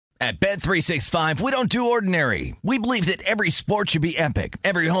At Bet365, we don't do ordinary. We believe that every sport should be epic.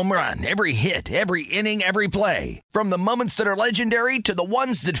 Every home run, every hit, every inning, every play. From the moments that are legendary to the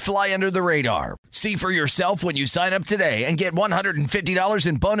ones that fly under the radar. See for yourself when you sign up today and get $150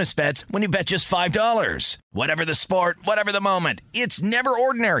 in bonus bets when you bet just $5. Whatever the sport, whatever the moment, it's never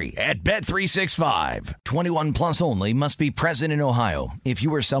ordinary at Bet365. 21 plus only. Must be present in Ohio. If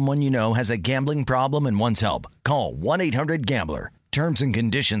you or someone you know has a gambling problem and wants help, call 1-800-GAMBLER. Terms and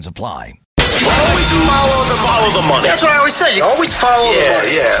conditions apply. Always follow the money. That's what I always say. You always follow the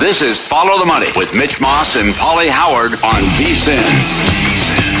money. Yeah. This is Follow the Money with Mitch Moss and Paulie Howard on VSiN.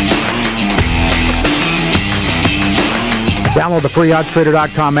 Download the free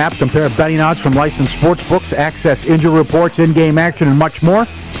oddstrader.com app. Compare betting odds from licensed sports books. Access injury reports, in-game action, and much more.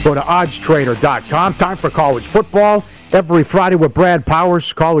 Go to oddstrader.com. Time for college football. Every Friday with Brad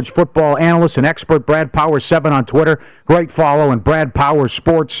Powers, college football analyst and expert. Brad Powers 7 on Twitter. Great follow. And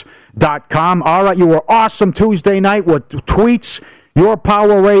BradPowersSports.com. All right, you were awesome Tuesday night with tweets, your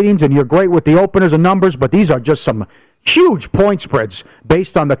power ratings, and you're great with the openers and numbers, but these are just some huge point spreads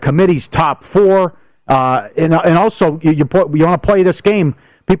based on the committee's top 4. And also, you want to play this game.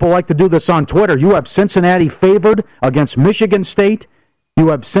 People like to do this on Twitter. You have Cincinnati favored against Michigan State. You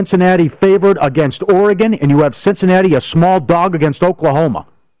have Cincinnati favored against Oregon, and you have Cincinnati a small dog against Oklahoma.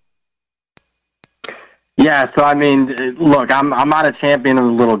 Yeah, so I mean, look, I'm not a champion of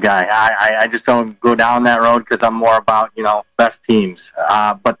the little guy. I just don't go down that road because I'm more about, best teams.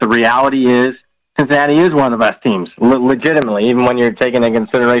 But the reality is Cincinnati is one of the best teams, legitimately, even when you're taking into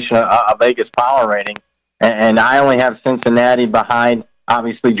consideration a Vegas power rating. And I only have Cincinnati behind,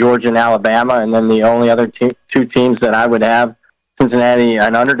 obviously, Georgia and Alabama, and then the only other two teams that I would have Cincinnati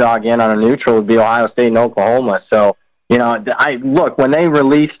an underdog in on a neutral would be Ohio State and Oklahoma. So, when they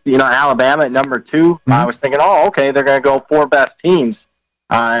released, Alabama at number 2, I was thinking, okay, they're going to go 4 best teams.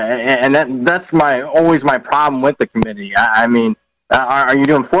 And that's always my problem with the committee. I mean, are you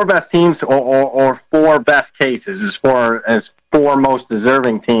doing 4 best teams or 4 best cases as far as 4 most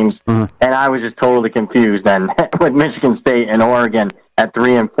deserving teams? And I was just totally confused then with Michigan State and Oregon at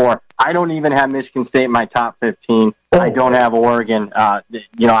 3 and 4. I don't even have Michigan State in my top 15. I don't have Oregon. I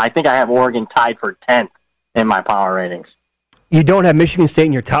think I have Oregon tied for 10th in my power ratings. You don't have Michigan State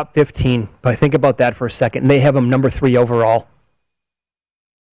in your top 15, but think about that for a second. They have them number 3 overall.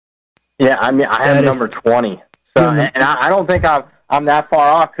 Yeah, I mean, I have number 20. So, and I don't think I'm that far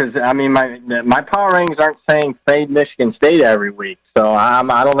off because, I mean, my power ratings aren't saying fade Michigan State every week. So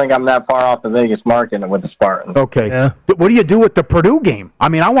I don't think I'm that far off the Vegas market with the Spartans. Okay. Yeah. What do you do with the Purdue game? I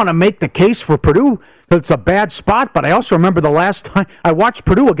mean, I want to make the case for Purdue because it's a bad spot, but I also remember the last time I watched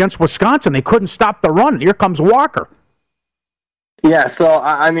Purdue against Wisconsin. They couldn't stop the run. Here comes Walker. Yeah, so,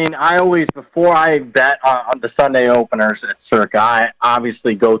 I mean, I always, before I bet on the Sunday openers at Circa, I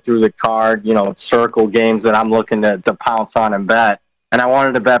obviously go through the card, circle games that I'm looking to pounce on and bet. And I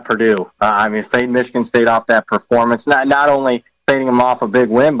wanted to bet Purdue. Fade Michigan State off that performance. Not only fading them off a big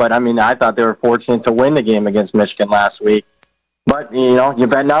win, but, I mean, I thought they were fortunate to win the game against Michigan last week. But, you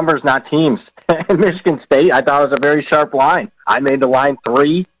bet numbers, not teams. Michigan State, I thought it was a very sharp line. I made the line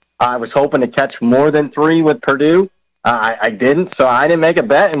 3. I was hoping to catch more than 3 with Purdue. I didn't, so I didn't make a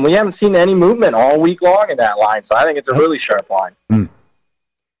bet, and we haven't seen any movement all week long in that line, so I think it's a really sharp line.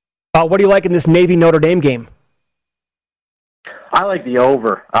 What do you like in this Navy-Notre Dame game? I like the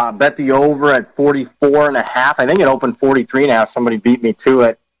over. Bet the over at 44.5. I think it opened 43.5. Somebody beat me to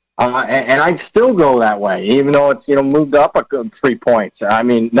it. And I'd still go that way, even though it's moved up a good 3 points. I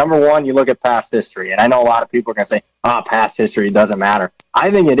mean, number one, you look at past history, and I know a lot of people are going to say, past history doesn't matter.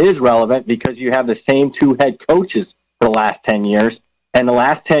 I think it is relevant because you have the same 2 head coaches for the last 10 years. And the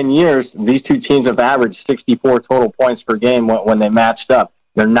last 10 years, these 2 teams have averaged 64 total points per game when they matched up.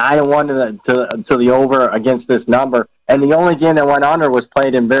 They're 9-1 to the over against this number. And the only game that went under was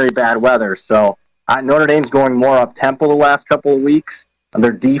played in very bad weather. So Notre Dame's going more up-tempo the last couple of weeks.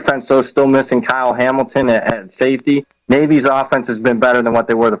 Their defense, though, still missing Kyle Hamilton at safety. Navy's offense has been better than what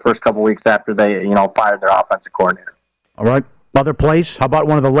they were the first couple of weeks after they, fired their offensive coordinator. All right. Other plays? How about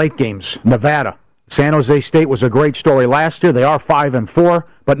one of the late games? Nevada. San Jose State was a great story last year. They are 5-4,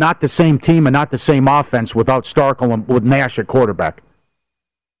 but not the same team and not the same offense without Starkel and with Nash at quarterback.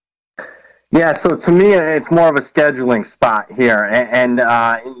 Yeah, so to me, it's more of a scheduling spot here, and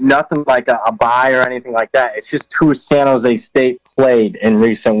nothing like a bye or anything like that. It's just who San Jose State played in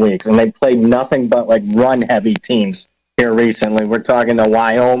recent weeks, and they played nothing but like run-heavy teams here recently. We're talking the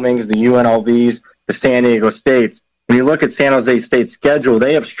Wyomings, the UNLVs, the San Diego States. When you look at San Jose State's schedule,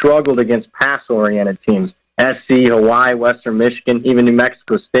 they have struggled against pass-oriented teams. SC, Hawaii, Western Michigan, even New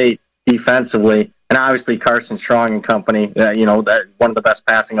Mexico State defensively and obviously Carson Strong and company. That one of the best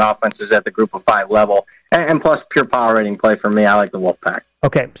passing offenses at the Group of 5 level, and plus pure power rating play for me. I like the Wolfpack.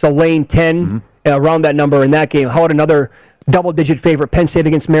 Okay, so lane 10 around that number in that game. How about another double-digit favorite, Penn State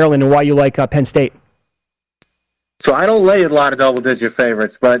against Maryland, and why you like Penn State? So I don't lay a lot of double-digit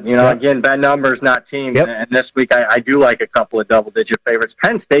favorites, but, again, bet numbers, not teams. Yep. And this week I do like a couple of double-digit favorites.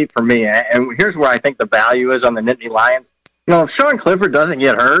 Penn State for me, and here's where I think the value is on the Nittany Lions. If Sean Clifford doesn't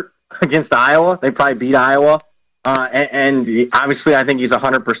get hurt against Iowa, they probably beat Iowa. And obviously I think he's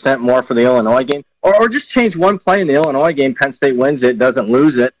 100% more for the Illinois game. Or just change one play in the Illinois game. Penn State wins it, doesn't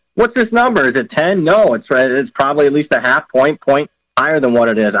lose it. What's this number? Is it 10? No, it's probably at least a half point higher than what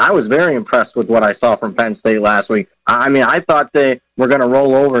it is. I was very impressed with what I saw from Penn State last week. I thought they were going to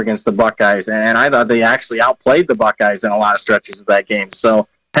roll over against the Buckeyes, and I thought they actually outplayed the Buckeyes in a lot of stretches of that game. So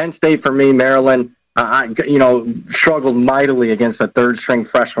Penn State for me, Maryland, struggled mightily against a third-string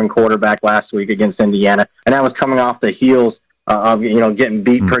freshman quarterback last week against Indiana, and that was coming off the heels of getting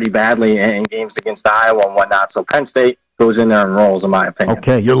beat pretty badly in games against Iowa and whatnot. So Penn State goes in there and rolls, in my opinion.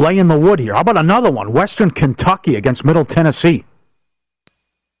 Okay, you're laying the wood here. How about another one? Western Kentucky against Middle Tennessee.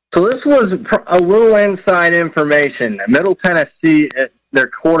 So this was a little inside information. Middle Tennessee, their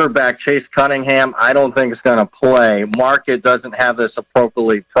quarterback, Chase Cunningham, I don't think is going to play. Market doesn't have this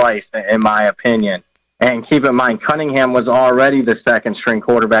appropriately priced, in my opinion. And keep in mind, Cunningham was already the second-string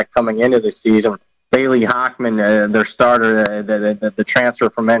quarterback coming into the season. Bailey Hockman, their starter, the transfer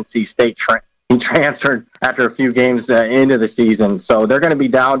from NC State, he transferred after a few games into the season. So they're going to be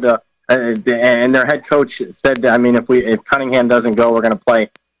down to and their head coach said, if Cunningham doesn't go, we're going to play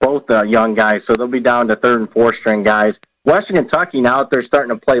both young guys. So they'll be down to third and fourth string guys. Western Kentucky, now that they're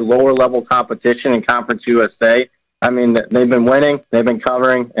starting to play lower level competition in Conference USA, they've been winning, they've been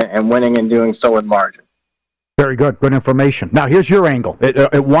covering, and winning and doing so with margin. Very good. Good information. Now, here's your angle.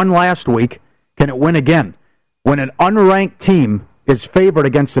 It won last week. Can it win again? When an unranked team is favored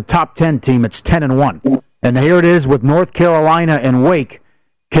against a top 10 team, it's 10-1. And here it is with North Carolina and Wake.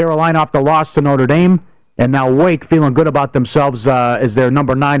 Carolina off the loss to Notre Dame, and now Wake feeling good about themselves as they're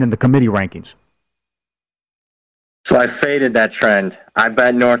number 9 in the committee rankings. So I faded that trend. I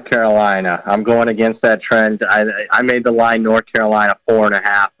bet North Carolina. I'm going against that trend. I made the line North Carolina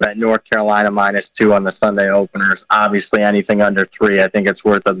 4.5. Bet North Carolina -2 on the Sunday openers. Obviously, anything under 3, I think it's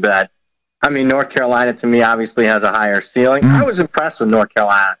worth a bet. North Carolina, to me, obviously has a higher ceiling. I was impressed with North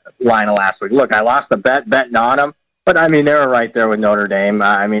Carolina last week. Look, I lost a betting on them, but, they were right there with Notre Dame.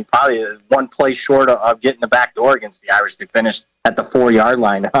 Probably one play short of getting the back door against the Irish. They finished at the 4-yard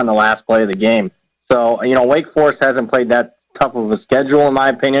line on the last play of the game. So, Wake Forest hasn't played that tough of a schedule, in my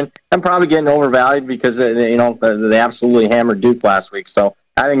opinion, and probably getting overvalued because, they absolutely hammered Duke last week. So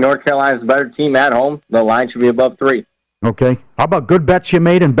I think North Carolina's a better team at home. The line should be above 3. Okay. How about good bets you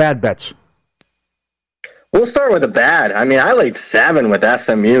made and bad bets? We'll start with the bad. I laid 7 with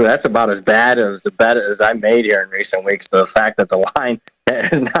SMU. That's about as bad as the bet as I made here in recent weeks. The fact that the line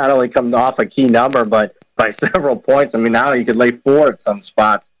has not only come off a key number, but by several points. Now you could lay 4 at some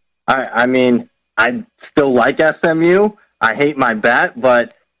spots. I still like SMU. I hate my bet,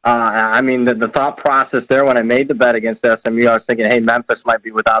 but the thought process there when I made the bet against SMU, I was thinking, hey, Memphis might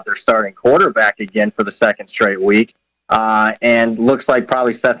be without their starting quarterback again for the second straight week, and looks like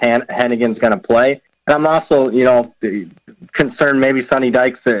probably Seth Hennigan's going to play. And I'm also, concerned maybe Sonny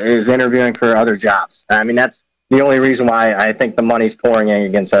Dykes is interviewing for other jobs. That's the only reason why I think the money's pouring in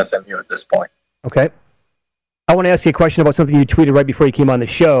against SMU at this point. Okay. I want to ask you a question about something you tweeted right before you came on the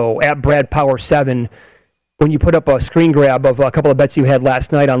show, at BradPower7, when you put up a screen grab of a couple of bets you had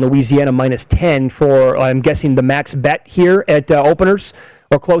last night on Louisiana -10 for, I'm guessing, the max bet here at openers,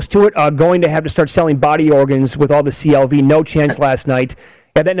 or close to it, going to have to start selling body organs with all the CLV. No chance last night.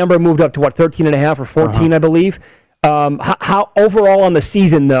 Yeah, that number moved up to, 13.5 or 14, I believe. How overall on the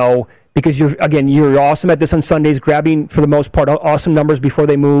season, though, because you're awesome at this on Sundays, grabbing, for the most part, awesome numbers before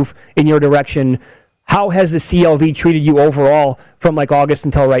they move in your direction. How has the CLV treated you overall from August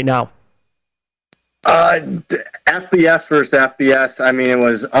until right now? FBS versus FBS, it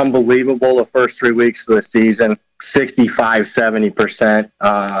was unbelievable the first 3 weeks of the season, 65-70%.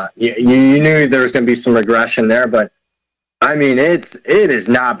 You knew there was going to be some regression there, but it has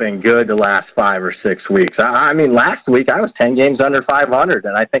not been good the last 5 or 6 weeks. Last week I was 10 games under 500,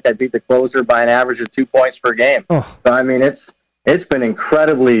 and I think I beat the closer by an average of 2 points per game. Oh. So, it's been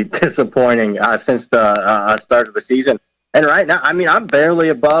incredibly disappointing since the start of the season. And right now, I'm barely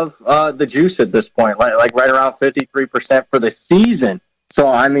above the juice at this point, like right around 53% for the season.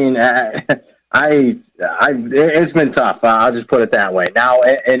 So, it's been tough. I'll just put it that way. Now,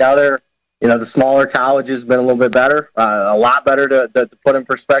 in other the smaller colleges have been a little bit better, a lot better to put in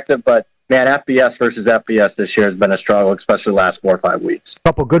perspective. But, man, FBS versus FBS this year has been a struggle, especially the last 4 or 5 weeks. A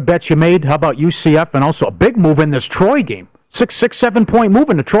couple good bets you made. How about UCF? And also a big move in this Troy game. 7 point move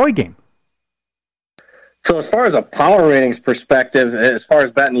in the Troy game. So as far as a power ratings perspective, as far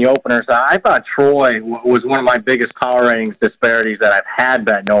as betting the openers, I thought Troy was one of my biggest power ratings disparities that I've had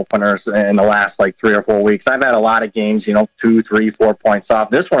betting openers in the last 3 or 4 weeks. I've had a lot of games, 2, 3, 4 points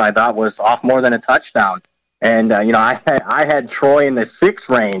off. This one I thought was off more than a touchdown. And, I had Troy in the 6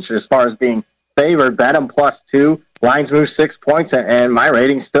 range as far as being favored, bet them +2, lines move 6 points, and my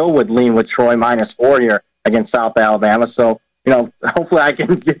rating still would lean with Troy -4 here against South Alabama. So, hopefully I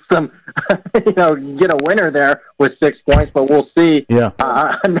can get some, get a winner there with 6 points, but we'll see. Yeah.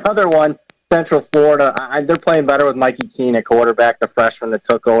 Another one, Central Florida, they're playing better with Mikey Keene at quarterback, the freshman that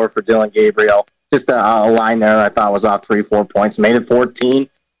took over for Dylan Gabriel. Just a line there I thought was off 3-4 points. Made it 14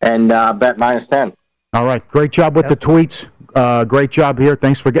 and bet -10. All right. Great job with the tweets. Great job here.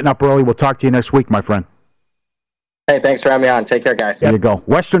 Thanks for getting up early. We'll talk to you next week, my friend. Hey, thanks for having me on. Take care, guys. There you go.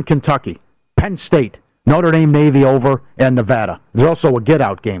 Western Kentucky, Penn State, Notre Dame Navy over, and Nevada. There's also a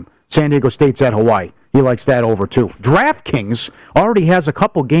get-out game. San Diego State's at Hawaii. He likes that over, too. DraftKings already has a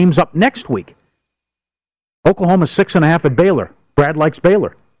couple games up next week. Oklahoma's 6.5 at Baylor. Brad likes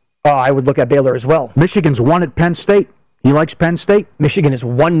Baylor. I would look at Baylor as well. Michigan's 1 at Penn State. He likes Penn State. Michigan is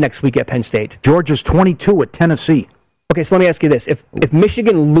 1 next week at Penn State. Georgia's 22 at Tennessee. Okay, so let me ask you this. If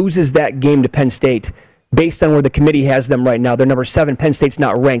Michigan loses that game to Penn State, based on where the committee has them right now, they're number 7, Penn State's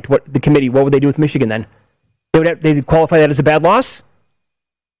not ranked. What would they do with Michigan then? They'd qualify that as a bad loss?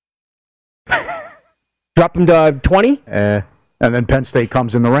 Drop them to 20? And then Penn State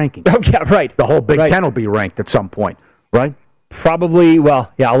comes in the ranking. Oh, yeah, right. The whole Big Ten will be ranked at some point, right? Probably, a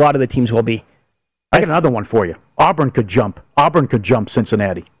lot of the teams will be. I got another one for you. Auburn could jump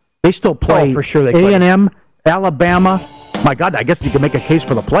Cincinnati. They still play for sure they could. A&M, Alabama. My God, I guess you could make a case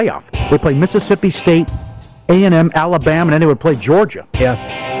for the playoff. They play Mississippi State, A&M, Alabama, and then they would play Georgia. Yeah.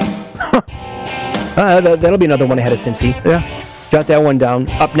 That'll be another one ahead of Cincy. Yeah. Jot that one down.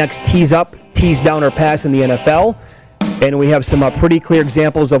 Up next, tease up, tease down, or pass in the NFL. And we have some pretty clear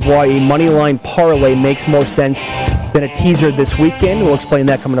examples of why a money line parlay makes more sense than a teaser this weekend. We'll explain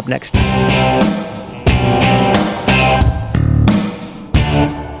that coming up next.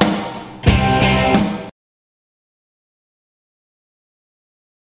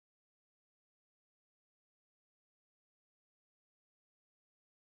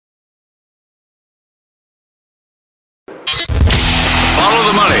 Follow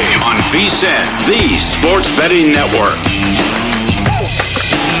the money on VSiN, the Sports Betting Network.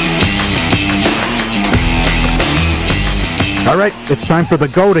 All right, it's time for the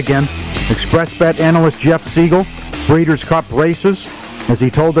GOAT again. Express Bet analyst Jeff Siegel, Breeders' Cup races. As he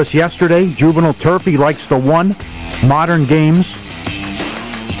told us yesterday, Juvenile Turf, he likes the 1. Modern Games,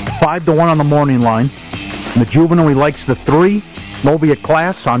 5-1 on the morning line. The Juvenile, he likes the 3. Noviot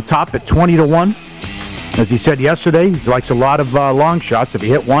Class on top at 20-1. As he said yesterday, he likes a lot of long shots. If you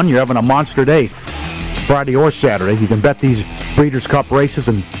hit one, you're having a monster day, Friday or Saturday. You can bet these Breeders' Cup races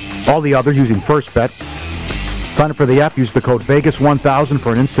and all the others using First Bet. Sign up for the app. Use the code VEGAS1000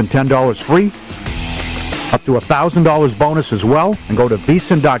 for an instant $10 free. Up to $1,000 bonus as well. And go to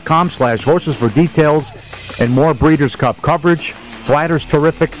VSiN.com/horses for details and more Breeders' Cup coverage. Flatter's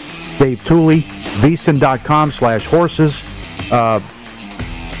terrific. Dave Tooley, VSiN.com/horses.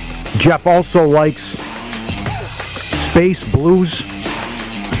 Jeff also likes Space Blues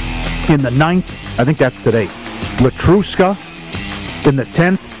in the 9th. I think that's today. Latruska in the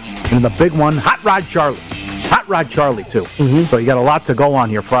 10th. And the big one, Hot Rod Charlie. Hot Rod Charlie, too. Mm-hmm. So you got a lot to go on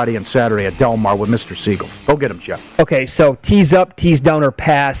here Friday and Saturday at Del Mar with Mr. Siegel. Go get him, Jeff. Okay, so tease up, tease down, or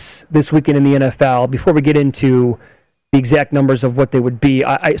pass this weekend in the NFL. Before we get into the exact numbers of what they would be,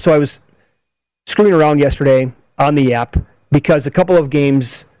 I was screwing around yesterday on the app because a couple of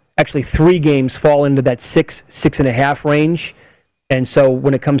games, actually 3 games, fall into that 6.5 range. And so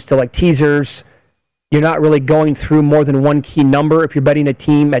when it comes to like teasers, you're not really going through more than one key number. If you're betting a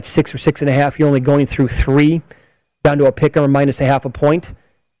team at 6 or 6.5, you're only going through 3 down to a pick or -0.5 point,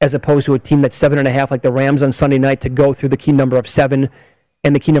 as opposed to a team that's 7.5 like the Rams on Sunday night to go through the key number of 7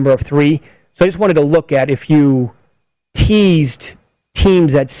 and the key number of 3. So I just wanted to look at if you teased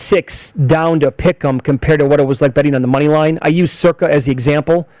teams at 6 down to pick them compared to what it was like betting on the money line. I use Circa as the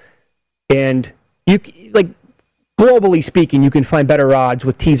example, and you like. Globally speaking, you can find better odds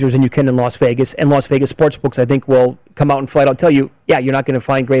with teasers than you can in Las Vegas. And Las Vegas sportsbooks, I think, will come out and flat out tell you, yeah, you're not going to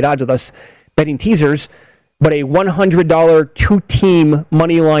find great odds with us betting teasers. But a $100 2-team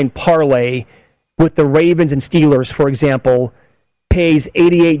money line parlay with the Ravens and Steelers, for example, pays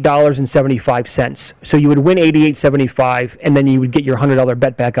 $88.75. So you would win $88.75, and then you would get your $100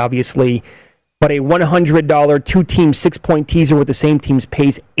 bet back, obviously. But a $100 two-team 6-point teaser with the same teams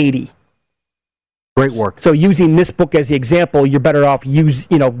pays $80. Great work. So using this book as the example, you're better off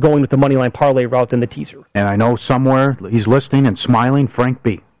going with the moneyline parlay route than the teaser. And I know somewhere he's listening and smiling, Frank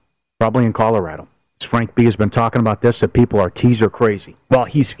B., probably in Colorado. Frank B. has been talking about this, that people are teaser crazy. Well,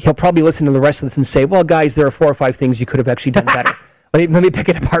 he'll probably listen to the rest of this and say, well, guys, there are 4 or 5 things you could have actually done better. Let me pick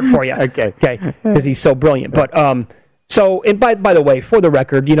it apart for you. Okay. Because he's so brilliant. But and by the way, for the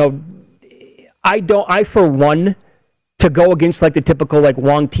record, I for one, to go against like the typical like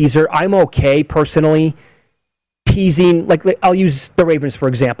Wong teaser, I'm okay personally teasing, like I'll use the Ravens for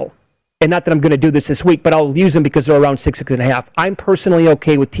example. And not that I'm going to do this week, but I'll use them because they're around 6.5. I'm personally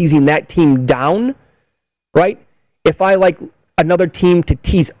okay with teasing that team down, right? If I like another team to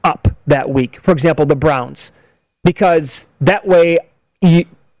tease up that week, for example, the Browns, because that way I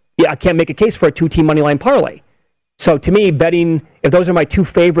can't make a case for a 2-team moneyline parlay. So to me, betting, if those are my 2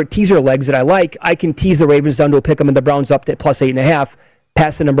 favorite teaser legs that I like, I can tease the Ravens down to a pick 'em and the Browns up to plus 8.5,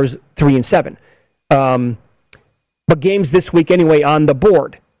 past the numbers 3 and 7. But games this week anyway on the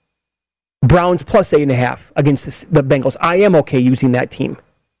board, Browns plus 8.5 against the Bengals. I am okay using that team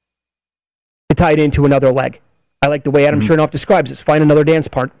to tie it into another leg. I like the way Adam Chernoff describes this. Find another dance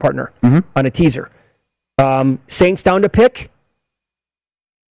partner on a teaser. Saints down to pick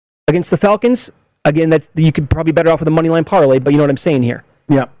against the Falcons. Again, you could probably better off with a moneyline parlay, but you know what I'm saying here.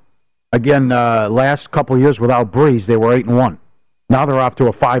 Yeah. Again, last couple of years without Breeze, they were 8-1. Now they're off to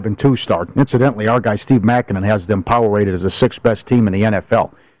a 5-2 start. Incidentally, our guy Steve Makinen has them power rated as the 6th best team in the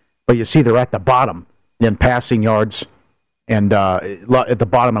NFL. But you see they're at the bottom in passing yards and at the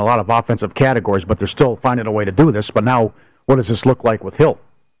bottom in a lot of offensive categories, but they're still finding a way to do this. But now, what does this look like with Hill?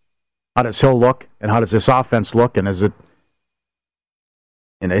 How does Hill look, and how does this offense look, and is it?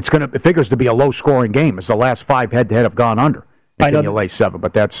 And it figures to be a low-scoring game as the last 5 head-to-head have gone under. And then you lay 7,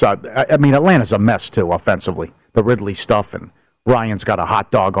 but that's Atlanta's a mess too offensively. The Ridley stuff, and Ryan's got a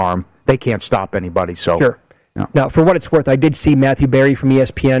hot dog arm. They can't stop anybody. So sure. Yeah. Now, for what it's worth, I did see Matthew Berry from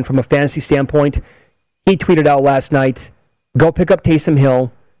ESPN from a fantasy standpoint. He tweeted out last night, "Go pick up Taysom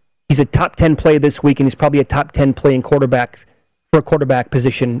Hill. He's a top 10 play this week, and he's probably a top 10 play in quarterback for a quarterback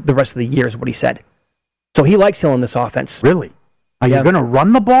position the rest of the year," is what he said. So he likes Hill in this offense. Really? Are you going to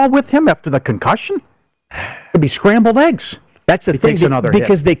run the ball with him after the concussion? It'd be scrambled eggs. That's the thing,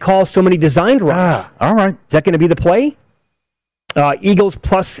 because they call so many designed runs. All right. Is that going to be the play? Eagles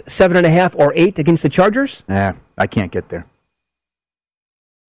plus 7.5 or 8 against the Chargers? Nah, I can't get there.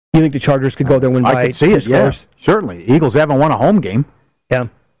 You think the Chargers could go there and win by 2 I could see it, scores? Yeah. Certainly. Eagles haven't won a home game. Yeah.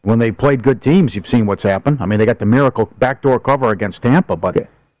 When they played good teams, you've seen what's happened. I mean, they got the miracle backdoor cover against Tampa, but... Okay.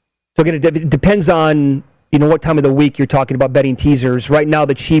 So again, it depends on... what time of the week you're talking about betting teasers. Right now,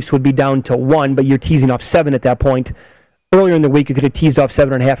 the Chiefs would be down to 1, but you're teasing off 7 at that point. Earlier in the week, you could have teased off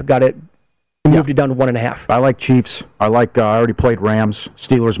 7.5 and got it, moved it down to 1.5. I like Chiefs. I already played Rams,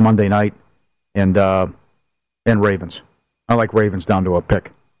 Steelers Monday night, and Ravens. I like Ravens down to a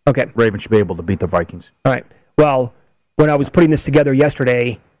pick. Okay. Ravens should be able to beat the Vikings. All right. Well, when I was putting this together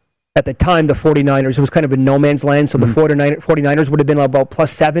yesterday, at the time, the 49ers, it was kind of in no man's land, so the 49ers would have been about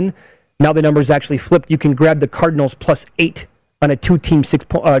plus 7. Now the number's actually flipped. You can grab the Cardinals plus 8 on a 2-team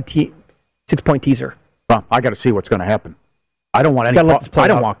 6-point teaser. Well, I got to see what's going to happen. I don't want any. I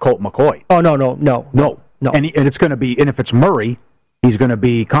don't want Colt McCoy. Oh no. And it's going to be. And if it's Murray, he's going to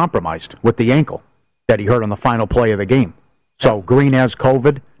be compromised with the ankle that he hurt on the final play of the game. So Green has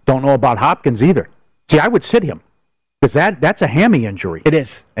COVID. Don't know about Hopkins either. See, I would sit him because that's a hammy injury. It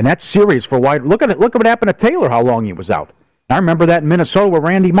is, and that's serious for wide. Look at what happened to Taylor. How long he was out. I remember that in Minnesota with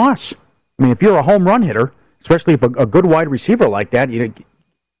Randy Moss. I mean, if you're a home run hitter, especially if a good wide receiver like that, you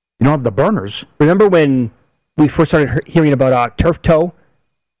don't have the burners. Remember when we first started hearing about turf toe?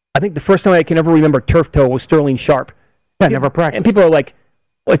 I think the first time I can ever remember turf toe was Sterling Sharp. Yeah, never practiced. And people are like,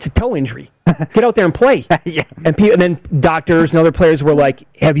 well, it's a toe injury. Get out there and play. Yeah. And then doctors and other players were like,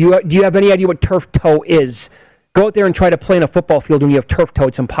 do you have any idea what turf toe is? Go out there and try to play in a football field when you have turf toe.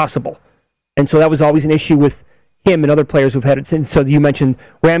 It's impossible. And so that was always an issue with him and other players who've had it since. So you mentioned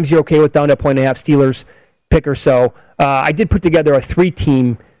Rams, you're okay with down to 1.5, Steelers pick or so. I did put together a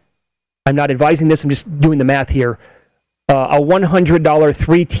 3-team. I'm not advising this. I'm just doing the math here. A $100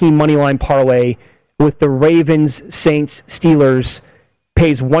 3-team moneyline parlay with the Ravens, Saints, Steelers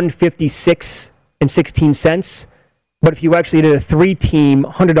pays $156.16. But if you actually did a 3-team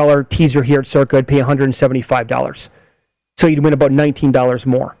 $100 teaser here at Circa, it'd pay $175. So you'd win about $19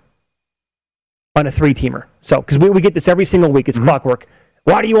 more on a 3-teamer. So, because we get this every single week. It's clockwork.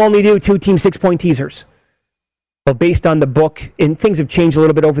 Why do you only do 2-team 6-point teasers? But based on the book, and things have changed a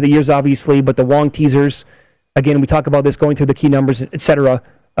little bit over the years, obviously, but the Wong teasers, again, we talk about this going through the key numbers, etc.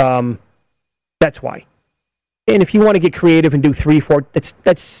 That's why. And if you want to get creative and do 3, 4,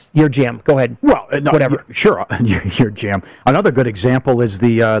 that's your jam. Go ahead. Well, no, whatever. Sure, your jam. Another good example is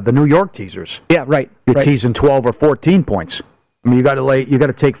the New York teasers. Yeah, right. You're right. teasing 12 or 14 points. I mean, you got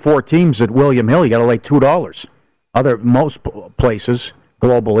to take 4 teams at William Hill. You got to lay $2. Most places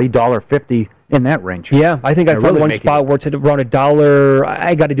globally $1.50 in that range. Yeah, I think I found one spot where it's at around $1.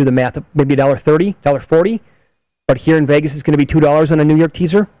 I got to do the math. Maybe $1.30, $1.40. But here in Vegas, it's going to be $2 on a New York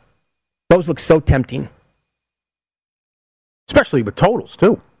teaser. Those look so tempting. Especially with totals,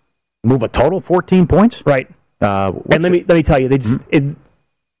 too. Move a total 14 points? Right. And let me tell you, they just,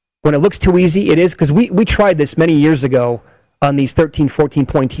 when it looks too easy, it is, because we tried this many years ago on these 13,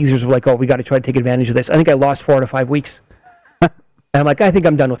 14-point teasers. We're like, oh, we got to try to take advantage of this. I think I lost 4 out of 5 weeks. And I'm like, I think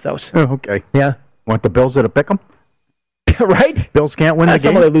I'm done with those. Oh, okay. Yeah. Want the Bills to pick them? Right? Bills can't win the game?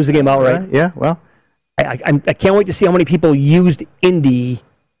 Someone lose the game outright. Yeah, well. I can't wait to see how many people used Indy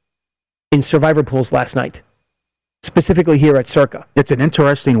in survivor pools last night, specifically here at Circa. It's an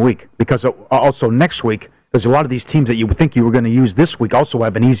interesting week because also next week, there's a lot of these teams that you would think you were going to use this week also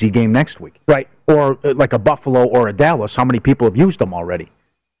have an easy game next week. Right. Or like a Buffalo or a Dallas, how many people have used them already?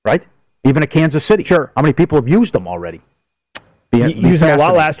 Right? Even a Kansas City. Sure. How many people have used them already? Used them a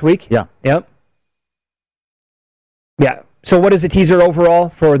lot last week. Yeah. Yep. Yeah. So what is the teaser overall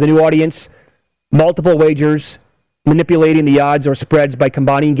for the new audience? Multiple wagers, manipulating the odds or spreads by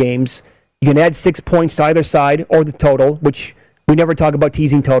combining games. You can add 6 points to either side or the total, which we never talk about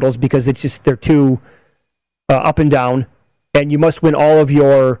teasing totals because it's just they're too up and down. And you must win all of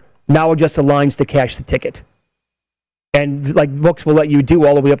your now adjusted lines to cash the ticket. And like books will let you do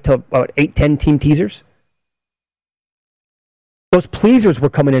all the way up to 8, 10 team teasers. Those pleasers were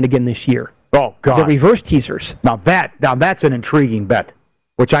coming in again this year. Oh, God. The reverse teasers. Now that's an intriguing bet,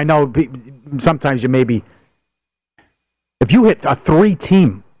 which I know sometimes you maybe, if you hit a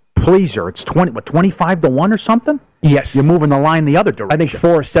 3-team pleaser, it's 25 to 1 or something? Yes. You're moving the line the other direction. I think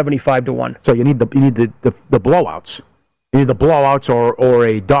 4 is 75 to 1. So you need the blowouts. You need the blowouts or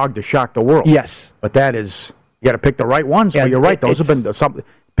a dog to shock the world. Yes. But that is, you got to pick the right ones. Yeah, but you're right. Those have been something.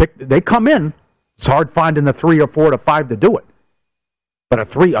 They come in. It's hard finding the 3 or 4 to 5 to do it. But a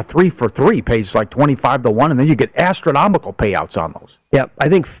 3 for 3 pays like 25 to 1, and then you get astronomical payouts on those. Yeah, I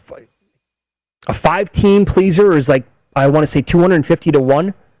think a 5-team pleaser is like, I want to say 250 to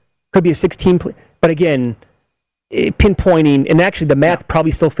 1. Could be a 6-team, but again, pinpointing, and actually the math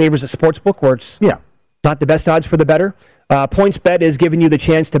probably still favors a sports book where it's not the best odds for the better. PointsBet is giving you the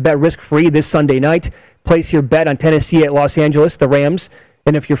chance to bet risk-free this Sunday night. Place your bet on Tennessee at Los Angeles, the Rams,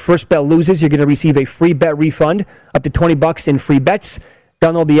 and if your first bet loses, you're going to receive a free bet refund, up to $20 in free bets.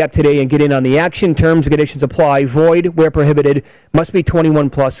 Download the app today and get in on the action. Terms and conditions apply. Void where prohibited. Must be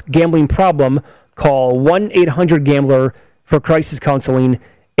 21 plus. Gambling problem? Call 1-800-GAMBLER for crisis counseling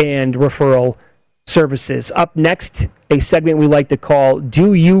and referral services. Up next, a segment we like to call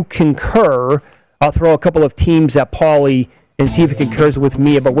Do You Concur? I'll throw a couple of teams at Paulie and see if he concurs with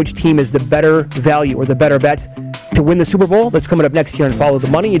me about which team is the better value or the better bet to win the Super Bowl. That's coming up next here on Follow the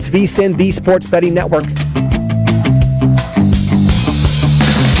Money. It's VSiN, the Sports Betting Network.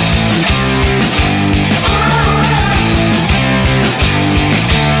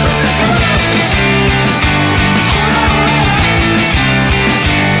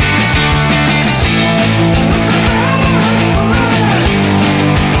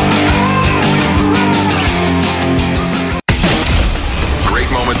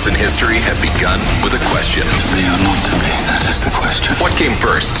 In history have begun with a question. To be or not to be, that is the question. What came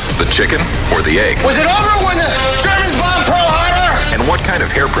first, the chicken or the egg? Was it over when the Germans bombed Pearl Harbor? And what kind of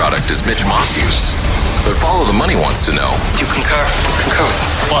hair product does Mitch Moss use? But Follow the Money wants to know. Do you concur? Concur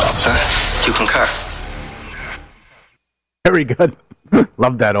with what, sir? Do you concur? Very good.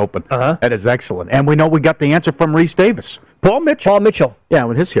 Love that open. Uh-huh. That is excellent. And we know we got the answer from Reese Davis. Paul Mitchell. Yeah,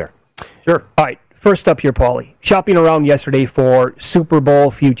 with his hair. Sure. All right. First up here, Paulie. Shopping around yesterday for Super Bowl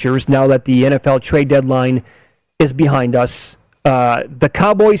futures now that the NFL trade deadline is behind us. The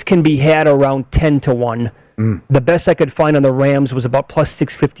Cowboys can be had around 10 to 1. The best I could find on the Rams was about plus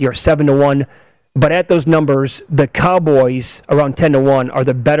 650 or 7 to 1. But at those numbers, the Cowboys around 10 to 1 are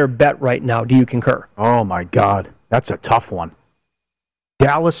the better bet right now. Do you concur? Oh, my God. That's a tough one.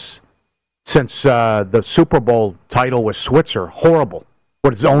 Dallas, since the Super Bowl title was Switzer, horrible.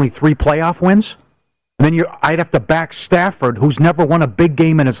 What, is it only 3 playoff wins? And then I'd have to back Stafford, who's never won a big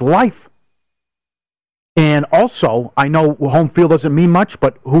game in his life. And also, I know home field doesn't mean much,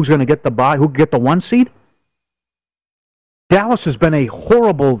 but who's going to get the bye? Who can get the 1 seed? Dallas has been a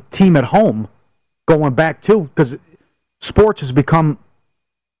horrible team at home going back too, because sports has become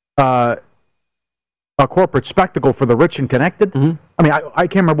a corporate spectacle for the rich and connected. Mm-hmm. I mean, I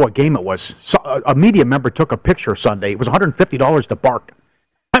can't remember what game it was. A media member took a picture Sunday. It was $150 to park.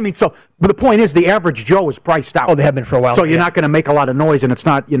 I mean, but the point is, the average Joe is priced out. Oh, they have been for a while. So you're not going to make a lot of noise, and it's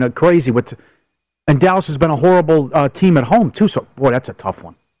not crazy. And Dallas has been a horrible team at home too. So boy, that's a tough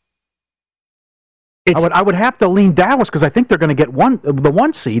one. I would have to lean Dallas because I think they're going to get the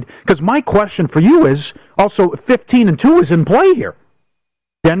 1 seed. Because my question for you is also 15-2 is in play here.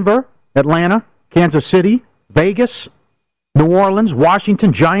 Denver, Atlanta, Kansas City, Vegas, New Orleans,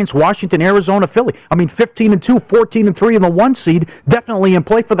 Washington, Giants, Washington, Arizona, Philly. I mean, 15-2, 14-3 in the 1 seed, definitely in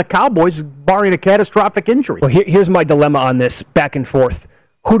play for the Cowboys, barring a catastrophic injury. Well, here's my dilemma on this, back and forth.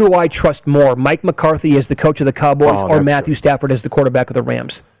 Who do I trust more, Mike McCarthy as the coach of the Cowboys or Matthew Stafford as the quarterback of the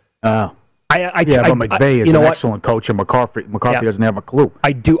Rams? But McVay is an excellent coach, and McCarthy doesn't have a clue.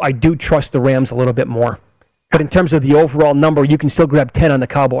 I do trust the Rams a little bit more. But in terms of the overall number, you can still grab 10 on the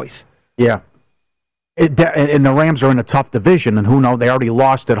Cowboys. Yeah. And the Rams are in a tough division, and who knows, they already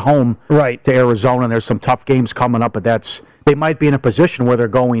lost at home to Arizona, and there's some tough games coming up, but they might be in a position where they're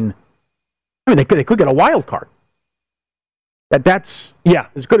going, I mean, they could get a wild card. That's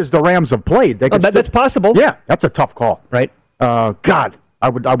as good as the Rams have played. That's possible. Yeah, that's a tough call. Right. God,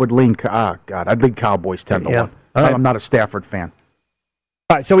 I'd lean Cowboys 10-1. Right. I'm not a Stafford fan.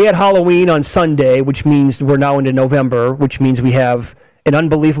 All right, so we had Halloween on Sunday, which means we're now into November, which means we have an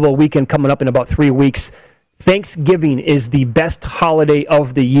unbelievable weekend coming up in about 3 weeks. Thanksgiving is the best holiday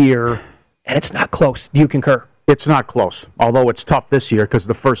of the year, and it's not close. Do you concur? It's not close, although it's tough this year because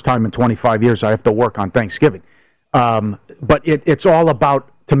the first time in 25 years I have to work on Thanksgiving. But it's all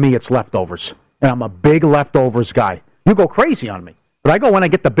about, to me, it's leftovers. And I'm a big leftovers guy. You go crazy on me. But I go when I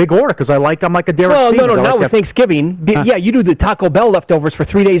get the big order because I'm like a Derek Stevens. Not with Thanksgiving. Yeah, you do the Taco Bell leftovers for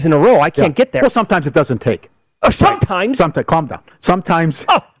 3 days in a row. I can't get there. Well, sometimes it doesn't take. Sometimes. Sometimes, calm down. Sometimes,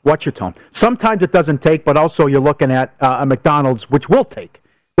 watch your tone. Sometimes it doesn't take, but also you're looking at a McDonald's, which will take,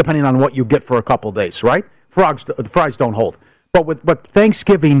 depending on what you get for a couple days, right? The fries don't hold. But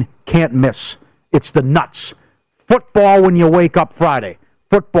Thanksgiving can't miss. It's the nuts. Football when you wake up Friday.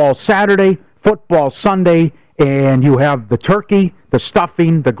 Football Saturday. Football Sunday. And you have the turkey, the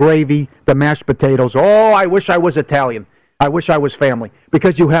stuffing, the gravy, the mashed potatoes. Oh, I wish I was Italian. I wish I was family.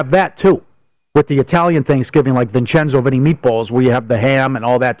 Because you have that, too. With the Italian Thanksgiving, like Vincenzo Vini meatballs, where you have the ham and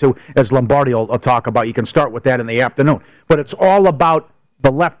all that, too, as Lombardi will talk about. You can start with that in the afternoon. But it's all about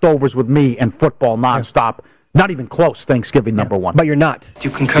the leftovers with me and football nonstop. Not even close, Thanksgiving number one. But you're not. Do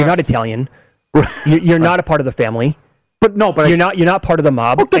you concur? You're not Italian. You're not a part of the family. But you're not part of the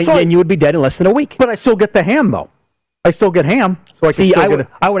mob, and you would be dead in less than a week. But I still get the ham, though. I still get ham, so I can still get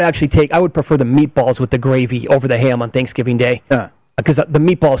it. I would prefer the meatballs with the gravy over the ham on Thanksgiving Day. Because the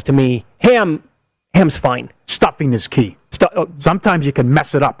meatballs, to me, ham's fine. Stuffing is key. Sometimes you can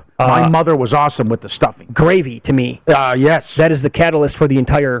mess it up. My mother was awesome with the stuffing. Gravy, to me. Yes. That is the catalyst for the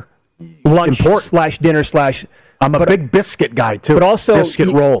entire lunch / dinner / I'm a big biscuit guy, too. But also, biscuit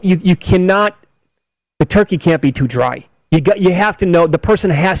roll. You cannot, the turkey can't be too dry. You have to know, the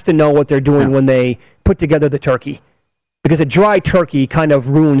person has to know what they're doing when they put together the turkey. Because a dry turkey kind of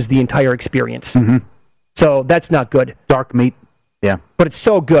ruins the entire experience. Mm-hmm. So that's not good. Dark meat. Yeah. But it's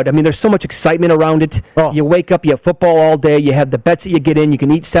so good. I mean, there's so much excitement around it. Oh. You wake up, you have football all day, you have the bets that you get in, you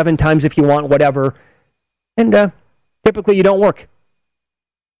can eat 7 times if you want, whatever. And typically you don't work.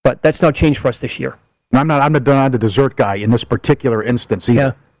 But that's not changed for us this year. I'm not the dessert guy in this particular instance either.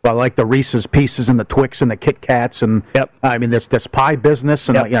 Yeah. I like the Reese's Pieces and the Twix and the Kit Kats and I mean this pie business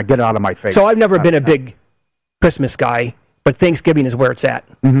and get it out of my face. So I've never been a big Christmas guy, but Thanksgiving is where it's at.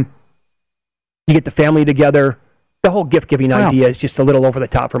 Mm-hmm. You get the family together. The whole gift-giving idea is just a little over the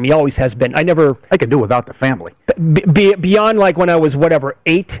top for me. Always has been. I can do without the family. Beyond like when I was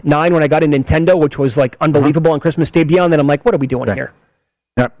 8, 9, when I got a Nintendo, which was like unbelievable on Christmas Day. Beyond that, I'm like, what are we doing here?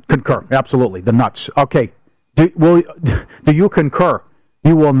 Yeah, concur. Absolutely. The nuts. Okay. Do you concur?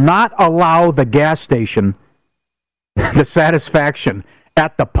 You will not allow the gas station the satisfaction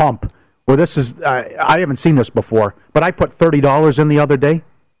at the pump. Well, this is I haven't seen this before, but I put $30 in the other day,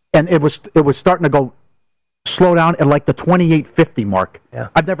 and it was starting to go slow down at like the $28.50 mark. Yeah.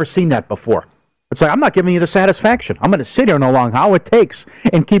 I've never seen that before. It's like, I'm not giving you the satisfaction. I'm going to sit here no long how it takes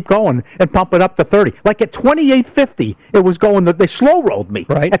and keep going and pump it up to 30. Like at $28.50, it was going, they slow rolled me.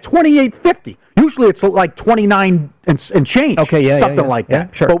 Right. At $28.50. Usually it's like 29 and change. Okay, yeah. Something like that.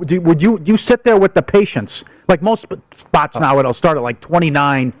 Yeah, sure. But would you sit there with the patience? Like most spots now, it'll start at like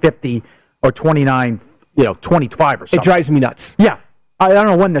 $29.50 or $29, 25 or something. It drives me nuts. Yeah. I don't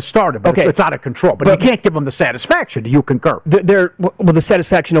know when this started, but Okay. it's out of control. But you can't give them the satisfaction. Do you concur? The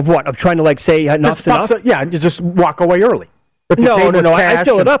satisfaction of what? Of trying to say enough's enough? Yeah, and you just walk away early. No. I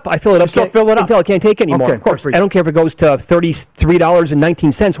fill it up. I fill it up. Still fill it up until I can't take anymore. Okay, of course, good for I you. don't care if it goes to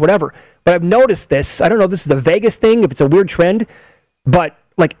 $33.19, whatever. But I've noticed this. I don't know if this is a Vegas thing, if it's a weird trend, but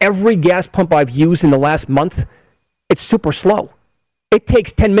every gas pump I've used in the last month, it's super slow. It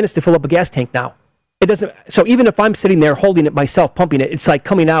takes 10 minutes to fill up a gas tank now. It doesn't. So even if I'm sitting there holding it myself, pumping it, it's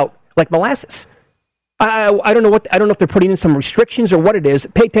coming out like molasses. I don't know I don't know if they're putting in some restrictions or what it is.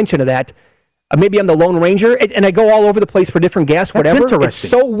 Pay attention to that. Maybe I'm the Lone Ranger, and I go all over the place for different gas, whatever. That's interesting.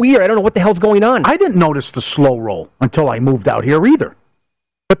 It's so weird. I don't know what the hell's going on. I didn't notice the slow roll until I moved out here either.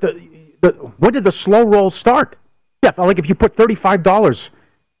 But when did the slow roll start? Yeah, if you put $35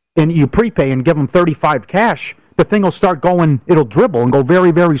 and you prepay and give them $35 cash, the thing will start going. It'll dribble and go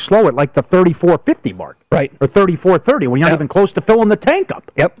very, very slow at the $34.50 mark, right, or $34.30 when you're not even close to filling the tank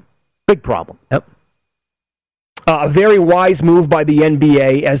up. Yep, big problem. Yep. A very wise move by the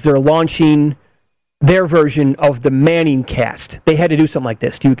NBA as they're launching their version of the Manning cast. They had to do something like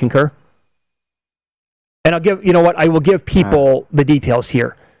this. Do you concur? And I will give people the details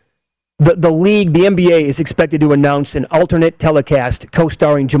here. The league, the NBA, is expected to announce an alternate telecast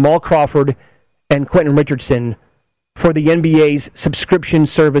co-starring Jamal Crawford and Quentin Richardson for the NBA's subscription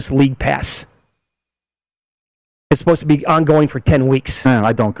service League Pass. It's supposed to be ongoing for 10 weeks.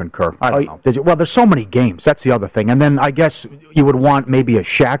 I don't concur. I don't know. Well, there's so many games. That's the other thing. And then I guess you would want maybe a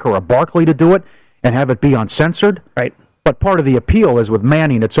Shaq or a Barkley to do it and have it be uncensored. Right. But part of the appeal is with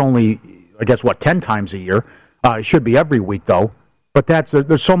Manning, it's only, 10 times a year. It should be every week, though. But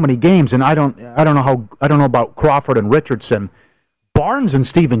there's so many games, and I don't know about Crawford and Richardson. Barnes and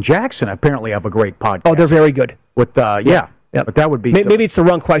Steven Jackson apparently have a great podcast. Oh, they're very good. With Yeah. But that would be maybe it's the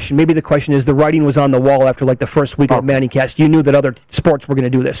wrong question. Maybe the question is the writing was on the wall after the first week of Manning cast. You knew that other sports were going to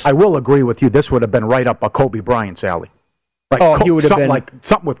do this. I will agree with you. This would have been right up a Kobe Bryant's alley. You would have been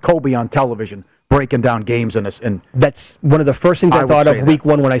something with Kobe on television breaking down games and that's one of the first things I thought of week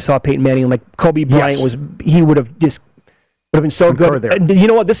one when I saw Peyton Manning. Kobe Bryant would have been so good. There. You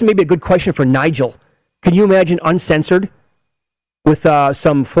know what? This may be a good question for Nigel. Can you imagine uncensored with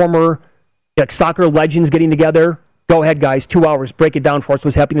some former soccer legends getting together? Go ahead, guys. 2 hours. Break it down for us.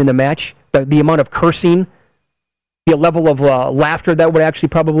 What's happening in the match? The amount of cursing, the level of laughter that would actually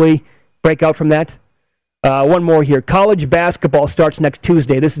probably break out from that. One more here. College basketball starts next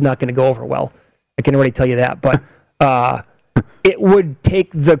Tuesday. This is not going to go over well. I can already tell you that. But it would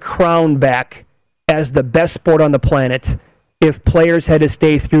take the crown back as the best sport on the planet if players had to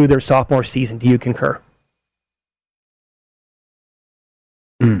stay through their sophomore season. Do you concur?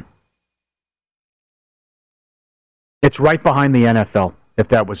 It's right behind the NFL. If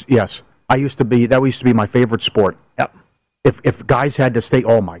that was that used to be my favorite sport. Yep. If guys had to stay,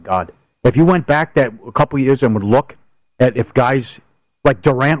 oh my God! If you went back that a couple of years and would look at if guys like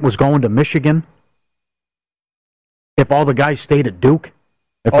Durant was going to Michigan, if all the guys stayed at Duke,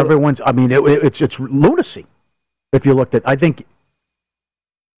 if everyone's, it's lunacy. If you looked at, I think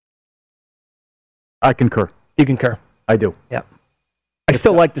I concur. You concur. I do. Yeah. I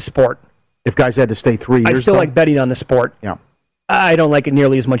still like the sport. If guys had to stay 3 years, I still like betting on the sport. Yeah. I don't like it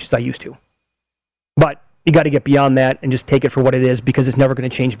nearly as much as I used to. But you got to get beyond that and just take it for what it is because it's never going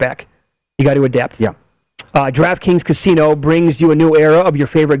to change back. You got to adapt. Yeah. DraftKings Casino brings you a new era of your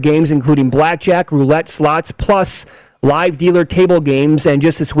favorite games, including blackjack, roulette, slots, plus live dealer table games. And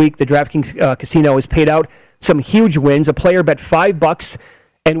just this week, the DraftKings Casino has paid out some huge wins. A player bet $5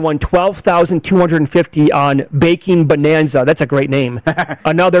 and won $12,250 on Baking Bonanza. That's a great name.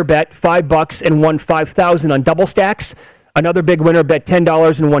 Another bet $5 and won $5,000 on Double Stacks. Another big winner bet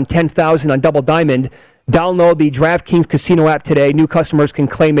 $10 and won $10,000 on Double Diamond. Download the DraftKings Casino app today. New customers can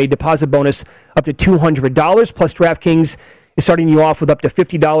claim a deposit bonus up to $200. Plus, DraftKings is starting you off with up to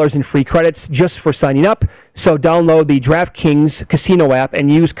 $50 in free credits just for signing up. So download the DraftKings Casino app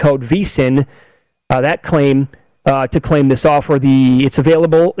and use code VSIN. To claim this offer. It's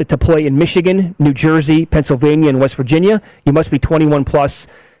available to play in Michigan, New Jersey, Pennsylvania, and West Virginia. You must be 21 plus.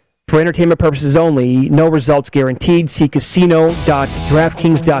 For entertainment purposes only, no results guaranteed. See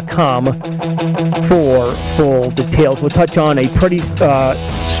casino.draftkings.com for full details. We'll touch on a pretty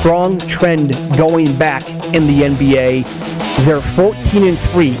strong trend going back in the NBA. They're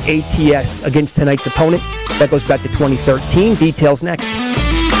 14-3 ATS against tonight's opponent. That goes back to 2013. Details next.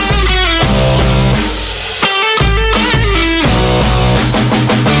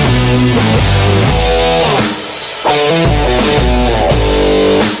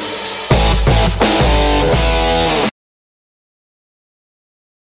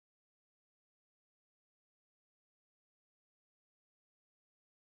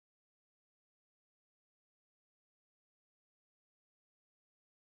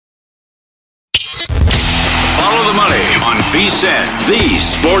 the money on VSiN, the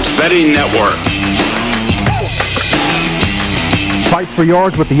Sports Betting Network. Fight for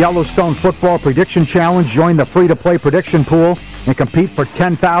yours with the Yellowstone Football Prediction Challenge. Join the free-to-play prediction pool and compete for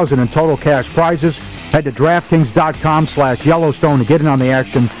 $10,000 in total cash prizes. Head to DraftKings.com/Yellowstone to get in on the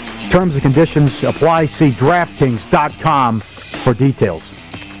action. Terms and conditions apply. See DraftKings.com for details.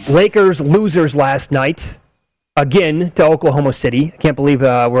 Lakers losers last night, again to Oklahoma City. I can't believe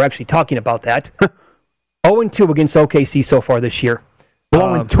we're actually talking about that. 0-2 against OKC so far this year.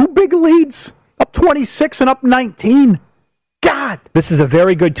 Blowing two big leads, up 26 and up 19. God! This is a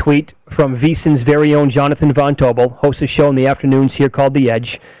very good tweet from VSiN's very own Jonathan Von Tobel, hosts a show in the afternoons here called The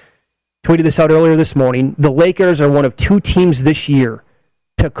Edge. Tweeted this out earlier this morning. The Lakers are one of two teams this year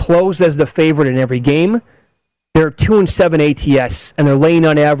to close as the favorite in every game. They're 2-7 ATS, and they're laying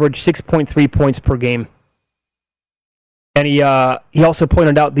on average 6.3 points per game. And he also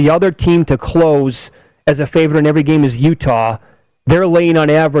pointed out the other team to close as a favorite in every game is Utah. They're laying on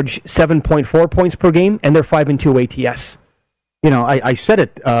average 7.4 points per game, and they're 5-2 ATS. You know, I said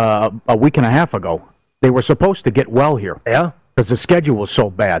it a week and a half ago. They were supposed to get well here. Yeah. Because the schedule was so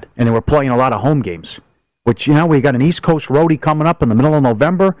bad, and they were playing a lot of home games. Which, you know, we got an East Coast roadie coming up in the middle of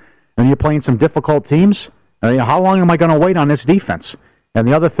November, and you're playing some difficult teams. How long am I going to wait on this defense? And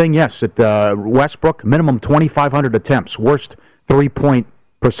the other thing, yes, at Westbrook, minimum 2,500 attempts. Worst three-point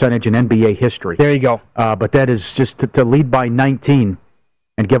percentage in NBA history. There you go. But that is just to lead by 19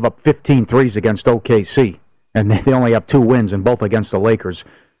 and give up 15 threes against OKC. And they only have 2 wins, and both against the Lakers,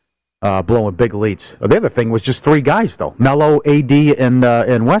 blowing big leads. The other thing was just 3 guys, though. Melo, AD,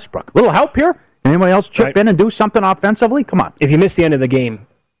 and Westbrook. Little help here? Anybody else chip in and do something offensively? Come on. If you missed the end of the game,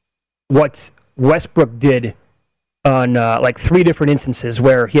 what Westbrook did on 3 different instances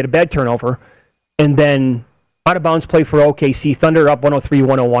where he had a bad turnover, and then out-of-bounds play for OKC, Thunder up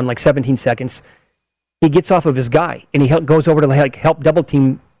 103-101, like 17 seconds. He gets off of his guy, and he goes over to help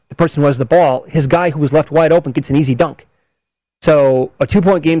double-team the person who has the ball. His guy who was left wide open gets an easy dunk. So a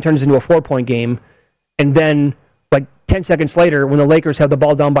 2-point game turns into a 4-point game, and then 10 seconds later, when the Lakers have the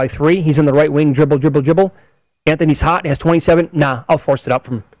ball down by 3, he's in the right wing, dribble. Anthony's hot, has 27. Nah, I'll force it up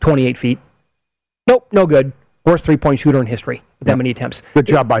from 28 feet. Nope, no good. Worst 3-point shooter in history with that many attempts. Good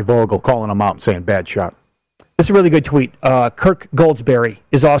job by Vogel calling him out and saying bad shot. This is a really good tweet. Kirk Goldsberry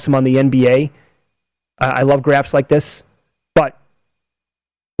is awesome on the NBA. I love graphs like this. But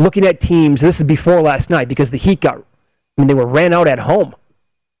looking at teams, this is before last night because the Heat they were ran out at home.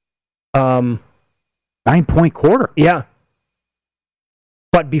 9-point quarter. Yeah.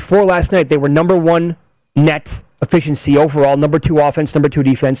 But before last night, they were number 1 net efficiency overall, number 2 offense, number 2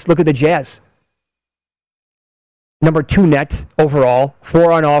 defense. Look at the Jazz. Number 2 net overall,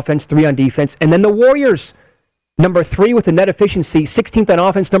 4 on offense, 3 on defense. And then the Warriors, number 3 with the net efficiency, 16th on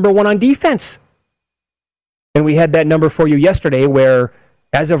offense, number 1 on defense. And we had that number for you yesterday where,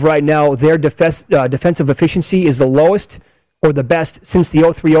 as of right now, their defensive efficiency is the lowest or the best since the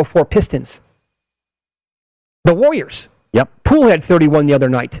 03-04 Pistons. The Warriors. Yep. Poole had 31 the other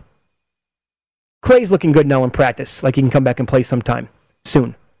night. Clay's looking good now in practice, like he can come back and play sometime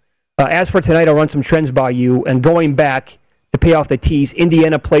soon. As for tonight, I'll run some trends by you. And going back to pay off the tease,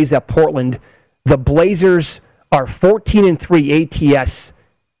 Indiana plays at Portland. The Blazers are 14-3 ATS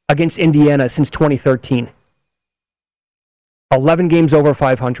against Indiana since 2013. 11 games over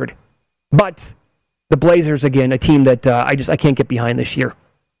 500. But the Blazers, again, a team that I can't get behind this year.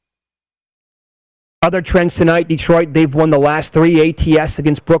 Other trends tonight, Detroit, they've won the last 3 ATS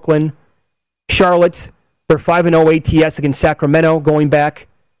against Brooklyn. Charlotte, they're 5-0 ATS against Sacramento going back.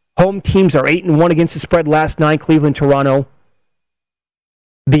 Home teams are 8-1 against the spread last night, Cleveland, Toronto.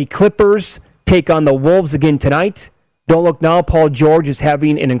 The Clippers take on the Wolves again tonight. Don't look now, Paul George is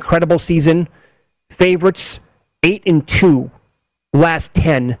having an incredible season. Favorites, 8-2, last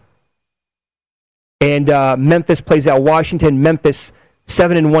 10. And Memphis plays out Washington. Memphis,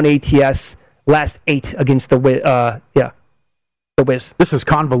 7-1 ATS. Last 8 against the Wiz. This is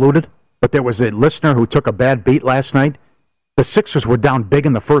convoluted, but there was a listener who took a bad beat last night. The Sixers were down big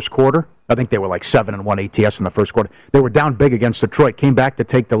in the first quarter. I think they were like 7-1 ATS in the first quarter. They were down big against Detroit, came back to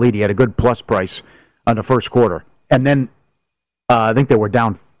take the lead. He had a good plus price on the first quarter. And then I think they were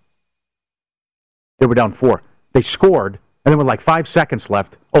down 4. They scored, and then with like 5 seconds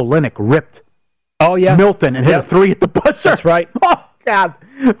left, Olynyk ripped Milton and hit a 3 at the buzzer. That's right. Oh, God.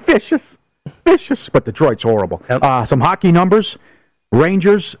 Vicious, but Detroit's horrible. Yep. Some hockey numbers.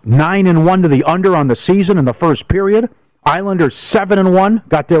 Rangers 9-1 to the under on the season in the first period. Islanders 7-1,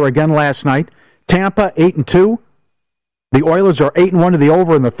 got there again last night. Tampa 8-2. The Oilers are 8-1 to the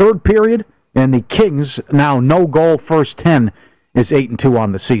over in the third period, and the Kings now no goal first 10 is 8-2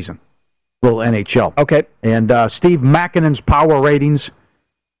 on the season. little NHL. Okay. And Steve Makinen's Power Ratings,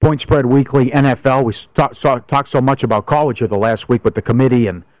 Point Spread Weekly, NFL. We talked so much about college here the last week with the committee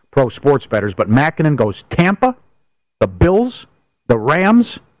and pro sports bettors, but Makinen goes Tampa, the Bills, the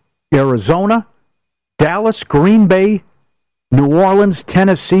Rams, Arizona, Dallas, Green Bay, New Orleans,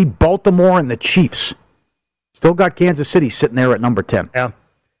 Tennessee, Baltimore, and the Chiefs. Still got Kansas City sitting there at number 10. Yeah.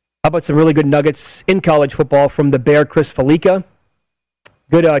 How about some really good nuggets in college football from the Bear, Chris Felica?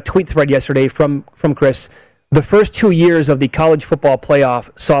 Good tweet thread yesterday from Chris. The first 2 years of the college football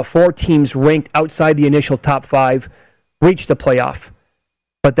playoff saw 4 teams ranked outside the initial top 5 reach the playoff.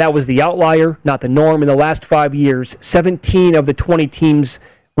 But that was the outlier, not the norm. In the last 5 years, 17 of the 20 teams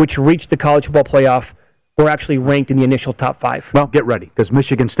which reached the college football playoff were actually ranked in the initial top 5. Well, get ready, because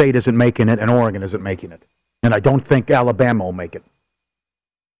Michigan State isn't making it and Oregon isn't making it. And I don't think Alabama will make it.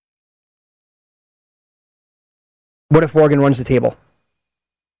 What if Oregon runs the table?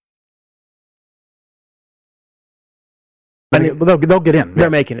 They'll get in. They're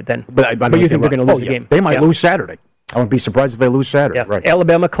yes. making it then. But you think they're going to lose the game? They might lose Saturday. I wouldn't be surprised if they lose Saturday. Yeah. Right.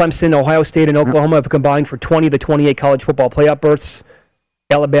 Alabama, Clemson, Ohio State, and Oklahoma have combined for 20 of the 28 college football playoff berths.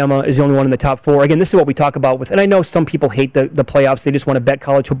 Alabama is the only one in the top 4. Again, this is what we talk about with, and I know some people hate the playoffs. They just want to bet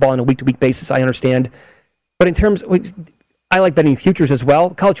college football on a week-to-week basis. I understand. But in terms, I like betting futures as well.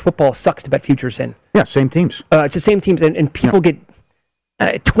 College football sucks to bet futures in. Yeah, same teams. It's the same teams, and people get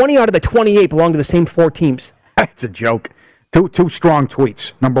 20 out of the 28 belong to the same 4 teams. That's a joke. Two strong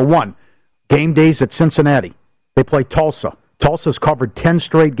tweets. Number 1, game days at Cincinnati. They play Tulsa. Tulsa's covered 10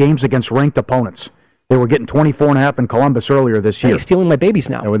 straight games against ranked opponents. They were getting 24.5 in Columbus earlier this year. Hey, you're stealing my babies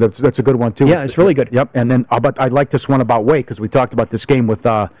now. Yeah, that's a good one, too. Yeah, it's really good. Yep. And then I like this one about Wake, because we talked about this game with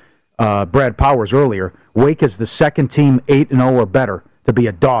Brad Powers earlier. Wake is the second team 8-0 or better to be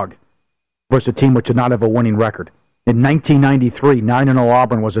a dog versus a team which did not have a winning record. In 1993, 9-0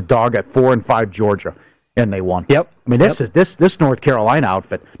 Auburn was a dog at 4-5 Georgia, and they won. Yep. I mean, this North Carolina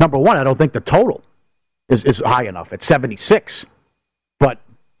outfit. Number 1, I don't think the total is high enough at 76, but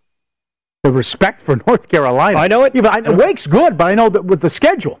the respect for North Carolina. I know it. Wake's good, but I know that with the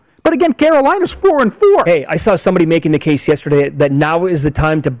schedule. But again, Carolina's 4-4. Hey, I saw somebody making the case yesterday that now is the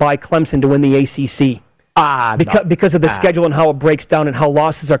time to buy Clemson to win the ACC. Because of the schedule and how it breaks down and how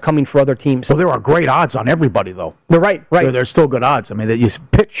losses are coming for other teams. So there are great odds on everybody, though. They're right. There's still good odds. I mean,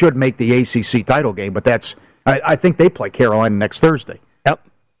 Pitt should make the ACC title game, but I think they play Carolina next Thursday.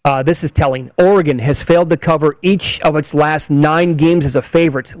 Yep. This is telling. Oregon has failed to cover each of its last 9 games as a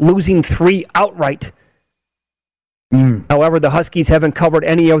favorite, losing 3 outright. However, the Huskies haven't covered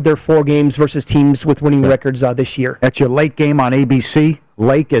any of their 4 games versus teams with winning records this year. That's your late game on ABC.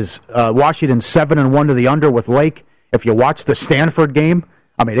 Lake is Washington 7-1 to the under with Lake. If you watch the Stanford game,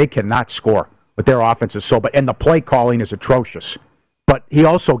 I mean, they cannot score, but their offense is so bad, and the play calling is atrocious. But he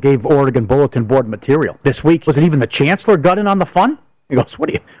also gave Oregon bulletin board material this week. Was it even the chancellor got in on the fun? He goes, "What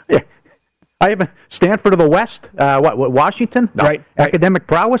do you?" Yeah. I haven't Stanford of the West. What Washington? No. Right. Academic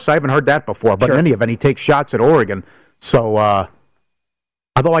prowess. I haven't heard that before. But in any event, he takes shots at Oregon. So,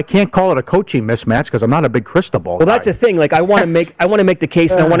 although I can't call it a coaching mismatch because I'm not a big crystal ball guy. Well, that's the thing. Like I want to make the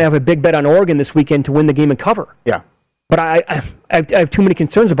case, and I want to have a big bet on Oregon this weekend to win the game and cover. Yeah. But I have too many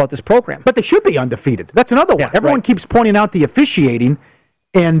concerns about this program. But they should be undefeated. That's another one. Yeah, Everyone keeps pointing out the officiating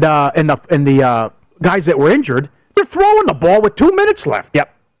and the guys that were injured. They're throwing the ball with 2 minutes left.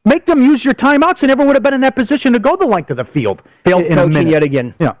 Yep. Make them use your timeouts. They never would have been in that position to go the length of the field. Failed coaching yet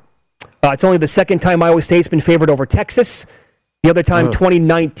again. Yeah. It's only the second time Iowa State's been favored over Texas. The other time,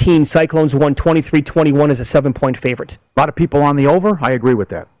 2019, Cyclones won 23-21 as a 7-point favorite. A lot of people on the over. I agree with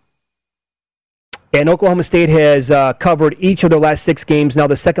that. And Oklahoma State has covered each of their last 6 games, now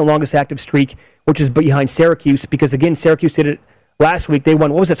the second longest active streak, which is behind Syracuse, because, again, Syracuse did it last week. They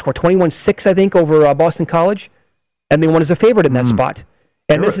won, what was that score, 21-6, I think, over Boston College? And they won as a favorite in that spot.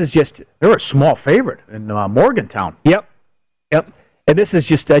 And this is just... They're a small favorite in Morgantown. Yep. And this is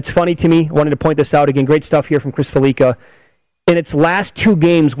just, it's funny to me. I wanted to point this out. Again, great stuff here from Chris Felica. In its last 2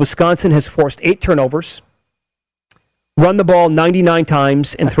 games, Wisconsin has forced 8 turnovers, run the ball 99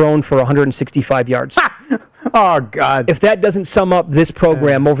 times, and thrown for 165 yards. Oh, God. If that doesn't sum up this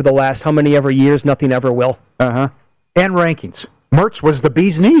program over the last how many ever years, nothing ever will. Uh-huh. And rankings. Mertz was the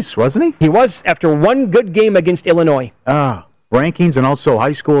bee's knees, wasn't he? He was, after one good game against Illinois. Rankings and also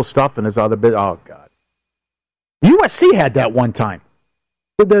high school stuff and his other bit. Oh, God. USC had that one time.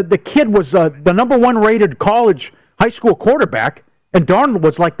 The kid was the number 1 rated college high school quarterback, and Darnold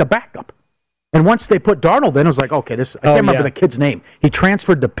was like the backup. And once they put Darnold in, it was like, okay, I can't remember the kid's name. He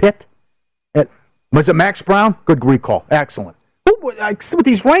transferred to Pitt. Was it Max Brown? Good recall. Excellent. With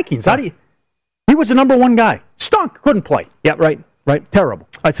these rankings, he was the number 1 guy. Stunk. Couldn't play. Yeah, right. Terrible.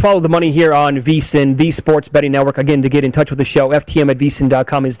 Let's follow the money here on VSiN, the Sports Betting Network. Again, to get in touch with the show,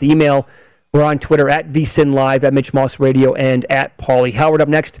 ftm@vsin.com is the email. We're on Twitter at VSiN Live, at Mitch Moss Radio, and at Paulie Howard. Up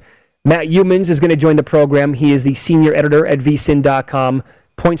next, Matt Youmans is going to join the program. He is the senior editor at vsin.com,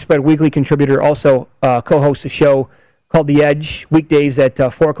 Point Spread Weekly contributor, also co-hosts a show called The Edge, weekdays at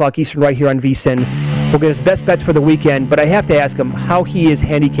 4 o'clock Eastern right here on VSiN. We'll get his best bets for the weekend, but I have to ask him how he is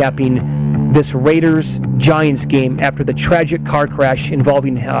handicapping this Raiders-Giants game after the tragic car crash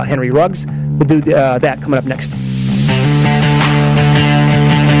involving Henry Ruggs. We'll do that coming up next.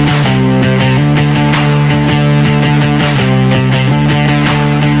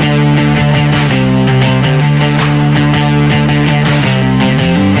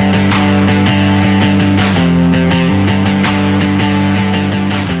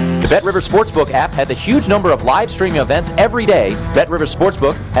 BetRivers Sportsbook app has a huge number of live streaming events every day. BetRivers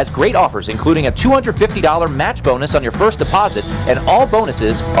Sportsbook has great offers, including a $250 match bonus on your first deposit, and all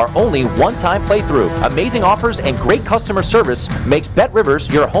bonuses are only one-time playthrough. Amazing offers and great customer service makes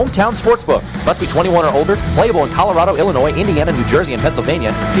BetRivers your hometown sportsbook. Must be 21 or older. Playable in Colorado, Illinois, Indiana, New Jersey, and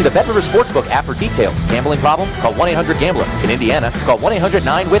Pennsylvania. See the BetRivers Sportsbook app for details. Gambling problem? Call 1-800-GAMBLER. In Indiana, call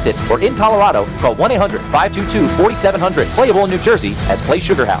 1-800-9-WITH-IT. Or in Colorado, call 1-800-522-4700. Playable in New Jersey as Play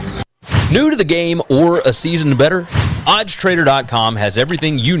Sugar House. New to the game or a season better? OddsTrader.com has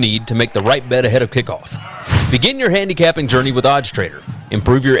everything you need to make the right bet ahead of kickoff. Begin your handicapping journey with OddsTrader.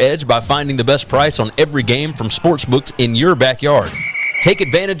 Improve your edge by finding the best price on every game from sportsbooks in your backyard. Take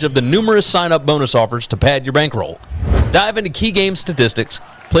advantage of the numerous sign-up bonus offers to pad your bankroll. Dive into key game statistics,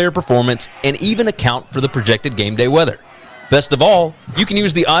 player performance, and even account for the projected game day weather. Best of all, you can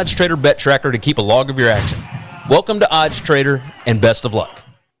use the OddsTrader bet tracker to keep a log of your action. Welcome to OddsTrader, and best of luck.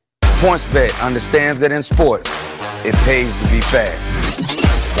 PointsBet understands that in sports, it pays to be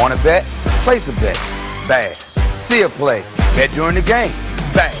fast. Want to bet? Place a bet. Fast. See a play. Bet during the game.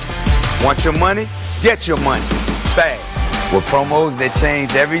 Fast. Want your money? Get your money. Fast. With promos that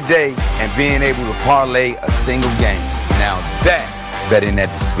change every day and being able to parlay a single game. Now that's betting at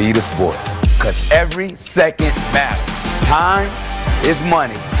the speed of sports. Because every second matters. Time is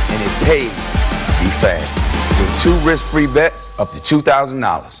money, and it pays to be fast. With 2 risk-free bets up to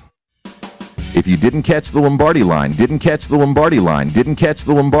 $2,000. If you didn't catch the Lombardi line, didn't catch the Lombardi line, didn't catch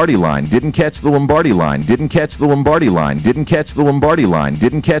the Lombardi line, didn't catch the Lombardi line, didn't catch the Lombardi line, didn't catch the Lombardi line,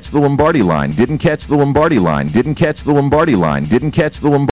 didn't catch the Lombardi line, didn't catch the Lombardi line, didn't catch the Lombardi line, didn't catch the Lombardi